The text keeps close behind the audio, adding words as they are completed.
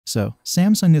So,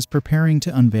 Samsung is preparing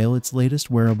to unveil its latest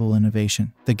wearable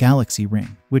innovation, the Galaxy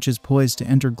Ring, which is poised to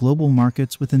enter global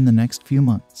markets within the next few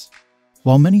months.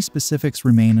 While many specifics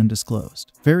remain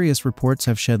undisclosed, various reports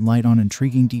have shed light on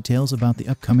intriguing details about the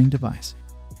upcoming device.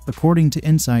 According to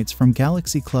insights from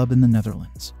Galaxy Club in the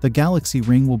Netherlands, the Galaxy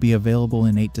Ring will be available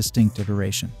in 8 distinct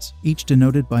iterations, each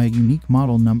denoted by a unique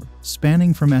model number,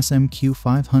 spanning from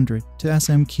SMQ500 to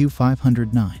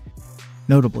SMQ509.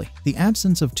 Notably, the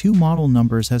absence of 2 model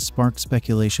numbers has sparked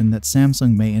speculation that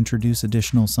Samsung may introduce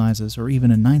additional sizes or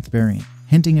even a 9th variant,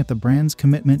 hinting at the brand's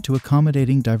commitment to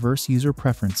accommodating diverse user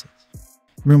preferences.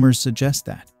 Rumors suggest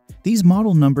that these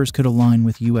model numbers could align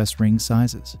with US ring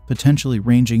sizes, potentially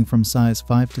ranging from size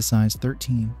 5 to size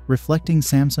 13, reflecting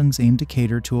Samsung's aim to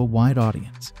cater to a wide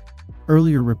audience.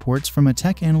 Earlier reports from a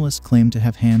tech analyst claim to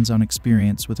have hands-on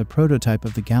experience with a prototype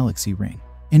of the Galaxy Ring,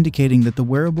 indicating that the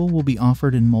wearable will be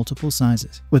offered in multiple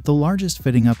sizes, with the largest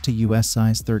fitting up to US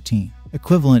size 13,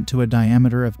 equivalent to a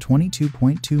diameter of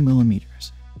 22.2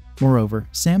 millimeters. Moreover,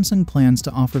 Samsung plans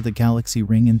to offer the Galaxy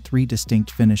Ring in 3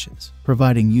 distinct finishes,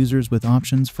 providing users with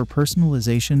options for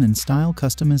personalization and style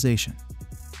customization.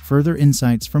 Further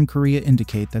insights from Korea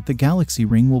indicate that the Galaxy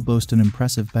Ring will boast an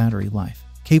impressive battery life,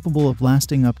 capable of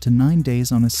lasting up to 9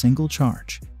 days on a single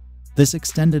charge. This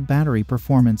extended battery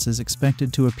performance is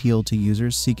expected to appeal to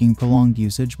users seeking prolonged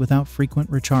usage without frequent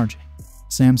recharging.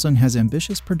 Samsung has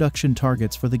ambitious production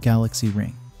targets for the Galaxy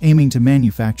Ring, aiming to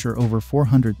manufacture over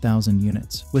 400,000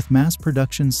 units, with mass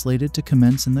production slated to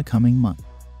commence in the coming month.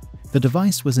 The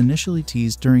device was initially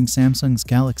teased during Samsung's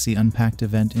Galaxy Unpacked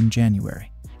event in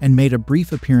January, and made a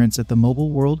brief appearance at the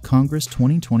Mobile World Congress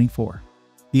 2024.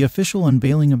 The official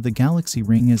unveiling of the Galaxy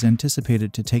Ring is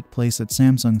anticipated to take place at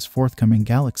Samsung's forthcoming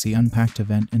Galaxy Unpacked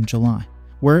event in July,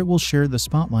 where it will share the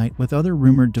spotlight with other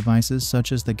rumored devices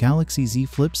such as the Galaxy Z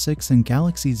Flip 6 and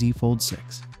Galaxy Z Fold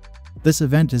 6. This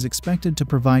event is expected to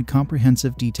provide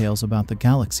comprehensive details about the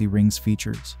Galaxy Ring's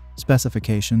features,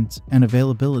 specifications, and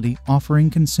availability, offering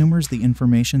consumers the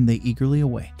information they eagerly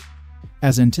await.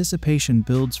 As anticipation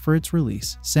builds for its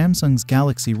release, Samsung's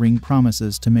Galaxy Ring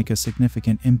promises to make a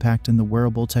significant impact in the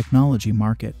wearable technology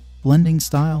market, blending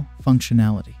style,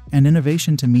 functionality, and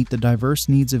innovation to meet the diverse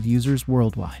needs of users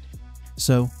worldwide.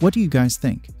 So, what do you guys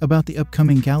think about the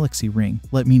upcoming Galaxy Ring?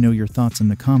 Let me know your thoughts in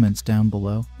the comments down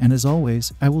below, and as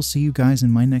always, I will see you guys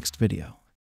in my next video.